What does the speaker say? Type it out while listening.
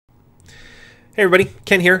Hey everybody,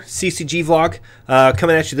 Ken here, CCG Vlog,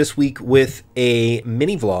 coming at you this week with a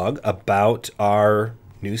mini vlog about our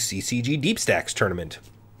new CCG Deepstacks tournament.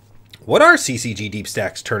 What are CCG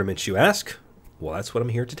Deepstacks tournaments, you ask? Well, that's what I'm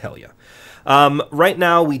here to tell you. Right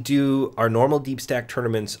now, we do our normal Deepstack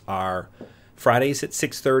tournaments are Fridays at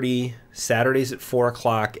 6:30, Saturdays at 4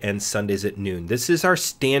 o'clock, and Sundays at noon. This is our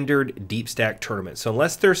standard Deepstack tournament. So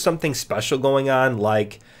unless there's something special going on,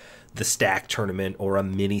 like the stack tournament or a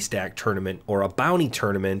mini stack tournament or a bounty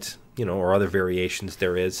tournament, you know, or other variations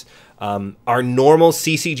there is, our normal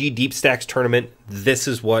CCG Deepstacks tournament, this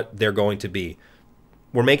is what they're going to be.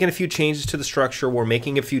 We're making a few changes to the structure. We're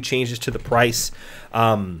making a few changes to the price.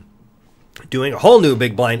 Doing a whole new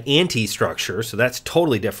big blind ante structure, so that's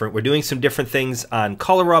totally different. We're doing some different things on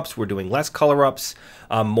color ups. We're doing less color ups,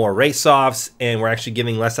 more race offs, and we're actually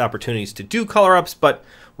giving less opportunities to do color ups, but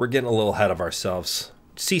we're getting a little ahead of ourselves.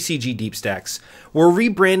 CCG Deepstacks. We're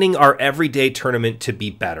rebranding our everyday tournament to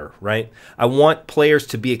be better, right? I want players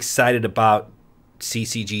to be excited about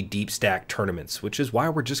CCG Deepstack tournaments, which is why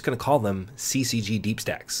we're just going to call them CCG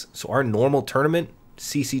Deepstacks. So our normal tournament,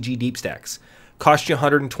 CCG Deepstacks. Cost you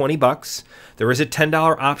 $120. There is a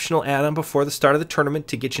 $10 optional add-on before the start of the tournament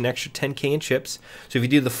to get you an extra $10K in chips. So if you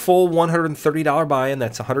do the full $130 buy-in,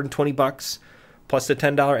 that's $120. Plus the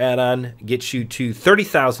 $10 add-on gets you to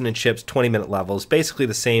 $30,000 in chips, 20-minute levels. Basically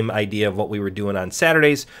the same idea of what we were doing on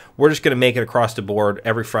Saturdays. We're just going to make it across the board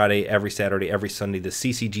every Friday, every Saturday, every Sunday. The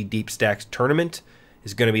CCG Deepstacks tournament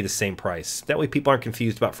is going to be the same price. That way people aren't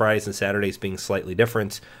confused about Fridays and Saturdays being slightly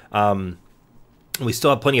different. We still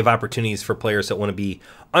have plenty of opportunities for players that want to be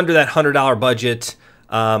under that $100 budget.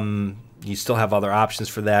 You still have other options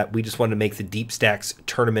for that. We just wanted to make the Deepstacks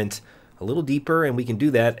tournament a little deeper, and we can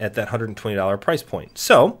do that at that $120 price point.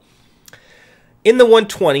 So in the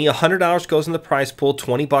 $120, $100 goes in the prize pool.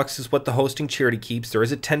 $20 is what the hosting charity keeps. There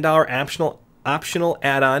is a $10 optional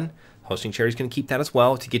add-on. Hosting charity is going to keep that as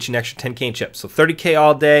well to get you an extra 10K in chips. So 30K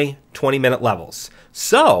all day, 20-minute levels.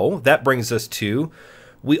 So that brings us to,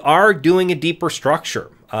 we are doing a deeper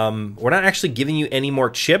structure. We're not actually giving you any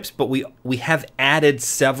more chips, but we have added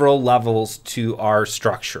several levels to our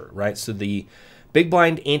structure, right? So the big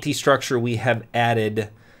blind ante structure, we have added,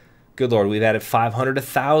 good Lord, we've added 500,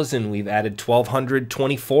 1,000. We've added 1,200,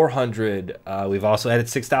 2,400. We've also added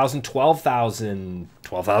 6,000, 12,000,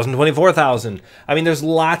 12,000, 24,000. I mean, there's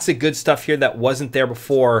lots of good stuff here that wasn't there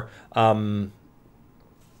before. So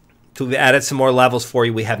we've added some more levels for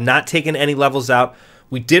you. We have not taken any levels out.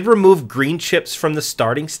 We did remove green chips from the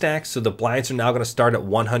starting stack, so the blinds are now going to start at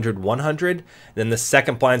 100, 100. Then the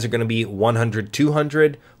second blinds are going to be 100,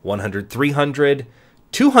 200, 100, 300,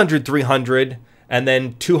 200, 300, and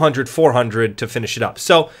then 200, 400 to finish it up.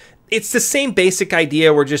 So it's the same basic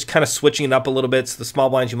idea. We're just kind of switching it up a little bit. So the small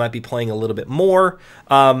blinds, you might be playing a little bit more.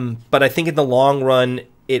 But I think in the long run,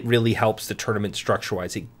 it really helps the tournament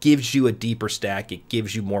structure-wise. It gives you a deeper stack. It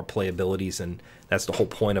gives you more playabilities, and that's the whole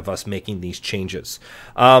point of us making these changes.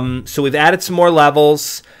 So we've added some more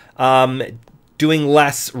levels, doing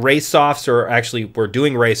less race-offs, or actually we're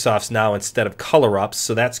doing race-offs now instead of color-ups,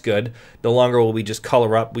 so that's good. No longer will we just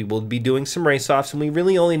color up. We will be doing some race-offs, and we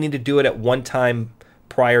really only need to do it at one time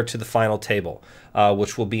prior to the final table,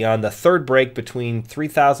 which will be on the third break between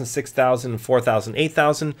 3,000, 6,000, 4,000,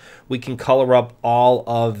 8,000. We can color up all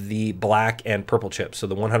of the black and purple chips, so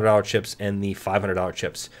the $100 chips and the $500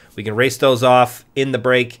 chips. We can race those off in the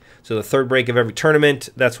break. So the third break of every tournament,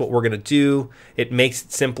 that's what we're going to do. It makes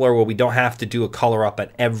it simpler where we don't have to do a color up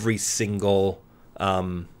at every single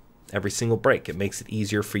break. It makes it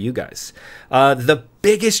easier for you guys. The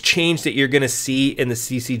biggest change that you're going to see in the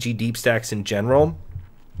CCG Deepstacks in general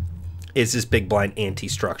is this big blind ante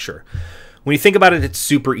structure. When you think about it, it's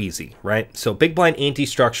super easy, right? So big blind ante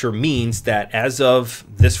structure means that as of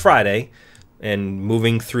this Friday and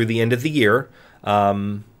moving through the end of the year,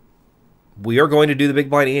 we are going to do the big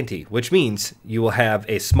blind ante, which means you will have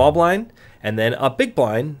a small blind and then a big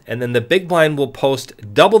blind, and then the big blind will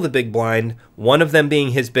post double the big blind, one of them being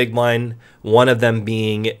his big blind, one of them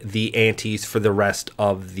being the antes for the rest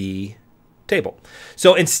of the table.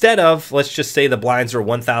 So instead of, let's just say the blinds are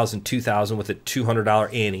 1,000, 2,000 with a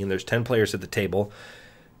 $200 ante, and there's 10 players at the table,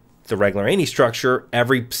 the regular ante structure,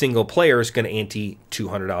 every single player is going to ante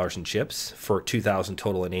 $200 in chips for 2,000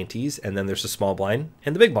 total in antes, and then there's a small blind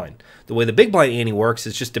and the big blind. The way the big blind ante works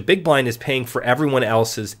is just the big blind is paying for everyone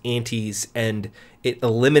else's antes, and it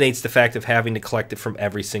eliminates the fact of having to collect it from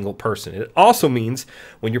every single person. It also means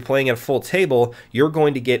when you're playing at a full table, you're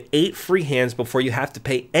going to get 8 free hands before you have to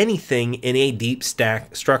pay anything in a deep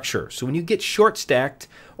stack structure. So when you get short stacked,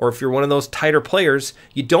 or if you're one of those tighter players,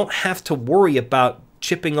 you don't have to worry about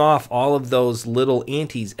chipping off all of those little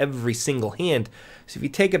antes every single hand. So if you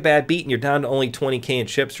take a bad beat and you're down to only 20K in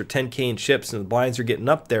chips or 10K in chips and the blinds are getting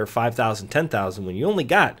up there 5,000, 10,000, when you only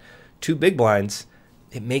got 2 big blinds,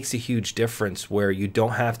 it makes a huge difference where you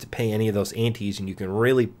don't have to pay any of those antes and you can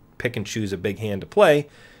really pick and choose a big hand to play.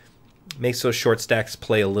 Makes those short stacks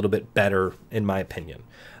play a little bit better, in my opinion.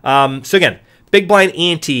 So again, big blind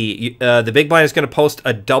ante. The big blind is going to post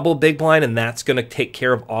a double big blind, and that's going to take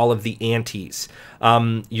care of all of the antes.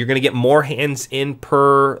 You're going to get more hands in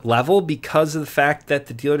per level because of the fact that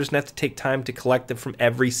the dealer doesn't have to take time to collect them from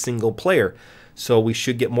every single player. So we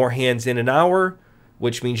should get more hands in an hour,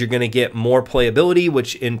 which means you're going to get more playability,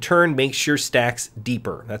 which in turn makes your stacks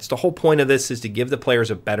deeper. That's the whole point of this, is to give the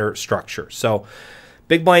players a better structure. So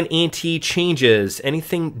big blind ante changes.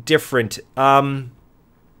 Anything different?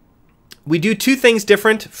 We do 2 things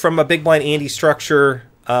different from a big blind ante structure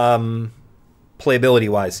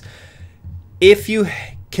playability-wise. If you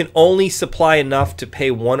can only supply enough to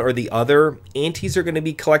pay one or the other, antes are going to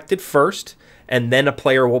be collected first, and then a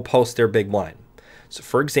player will post their big blind. So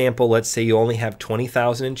for example, let's say you only have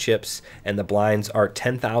 20,000 in chips and the blinds are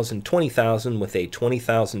 10,000, 20,000 with a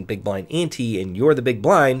 20,000 big blind ante, and you're the big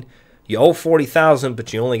blind. You owe 40,000,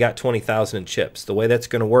 but you only got 20,000 in chips. The way that's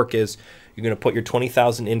going to work is you're going to put your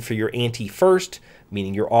 20,000 in for your ante first,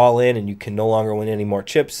 meaning you're all in and you can no longer win any more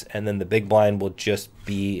chips, and then the big blind will just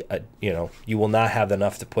be, you will not have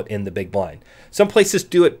enough to put in the big blind. Some places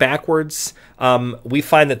do it backwards. We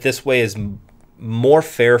find that this way is more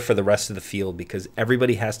fair for the rest of the field because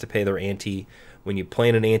everybody has to pay their ante. When you play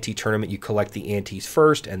in an ante tournament, you collect the antes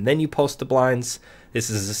first and then you post the blinds. This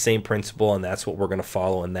is the same principle, and that's what we're going to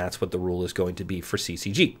follow, and that's what the rule is going to be for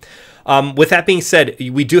CCG. With that being said,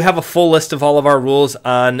 we do have a full list of all of our rules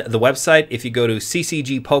on the website. If you go to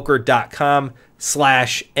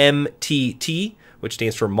ccgpoker.com/MTT, which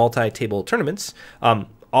stands for multi-table tournaments,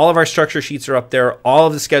 all of our structure sheets are up there. All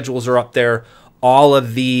of the schedules are up there. All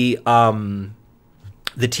of the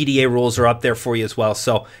TDA rules are up there for you as well,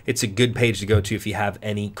 so it's a good page to go to if you have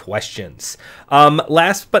any questions.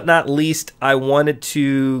 Last but not least, I wanted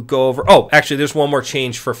to go over... Oh, actually, there's one more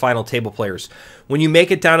change for final table players. When you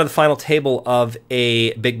make it down to the final table of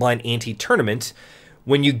a big blind ante tournament,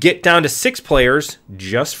 when you get down to 6 players,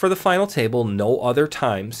 just for the final table, no other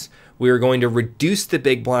times, we are going to reduce the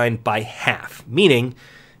big blind by half, meaning...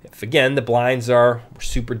 If, again, the blinds are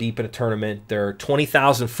super deep in a tournament, they're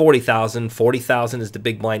 20,000, 40,000, 40,000 is the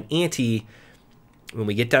big blind ante. When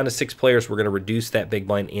we get down to 6 players, we're going to reduce that big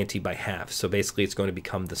blind ante by half. So basically, it's going to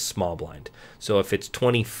become the small blind. So if it's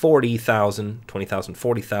 20,000,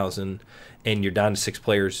 40,000, and you're down to 6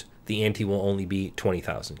 players, the ante will only be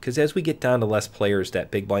 20,000. Because as we get down to less players, that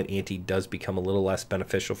big blind ante does become a little less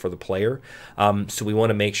beneficial for the player. So we want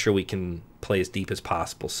to make sure we can play as deep as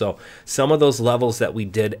possible. So some of those levels that we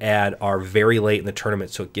did add are very late in the tournament,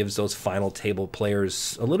 so it gives those final table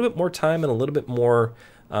players a little bit more time and a little bit more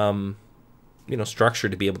structure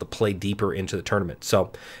to be able to play deeper into the tournament.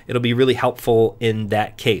 So it'll be really helpful in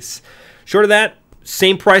that case. Short of that,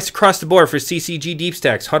 same price across the board for CCG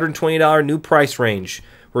Deepstacks, $120 new price range.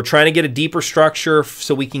 We're trying to get a deeper structure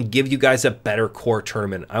so we can give you guys a better core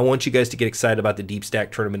tournament. I want you guys to get excited about the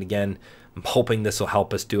Deepstack tournament again. I'm hoping this will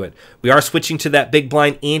help us do it. We are switching to that big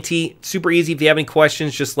blind ante. Super easy. If you have any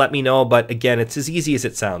questions, just let me know. But again, it's as easy as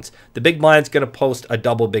it sounds. The big blind's going to post a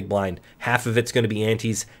double big blind. Half of it's going to be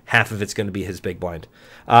antes. Half of it's going to be his big blind.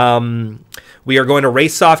 We are going to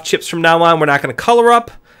race off chips from now on. We're not going to color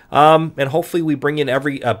up. And hopefully we bring in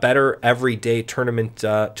a better everyday tournament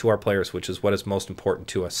to our players, which is what is most important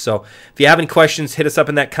to us. So if you have any questions, hit us up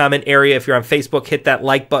in that comment area. If you're on Facebook, hit that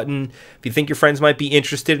like button. If you think your friends might be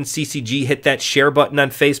interested in CCG, hit that share button on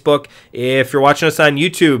Facebook. If you're watching us on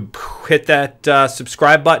YouTube, hit that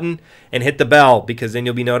subscribe button and hit the bell, because then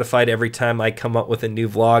you'll be notified every time I come up with a new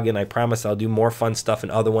vlog, and I promise I'll do more fun stuff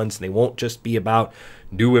in other ones, and they won't just be about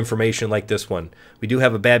new information like this one. We do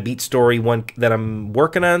have a bad beat story one that I'm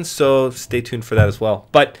working on, so stay tuned for that as well.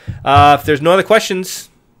 But if there's no other questions,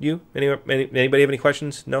 anybody have any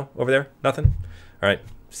questions? No? Over there? Nothing? All right.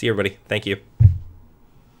 See you, everybody. Thank you.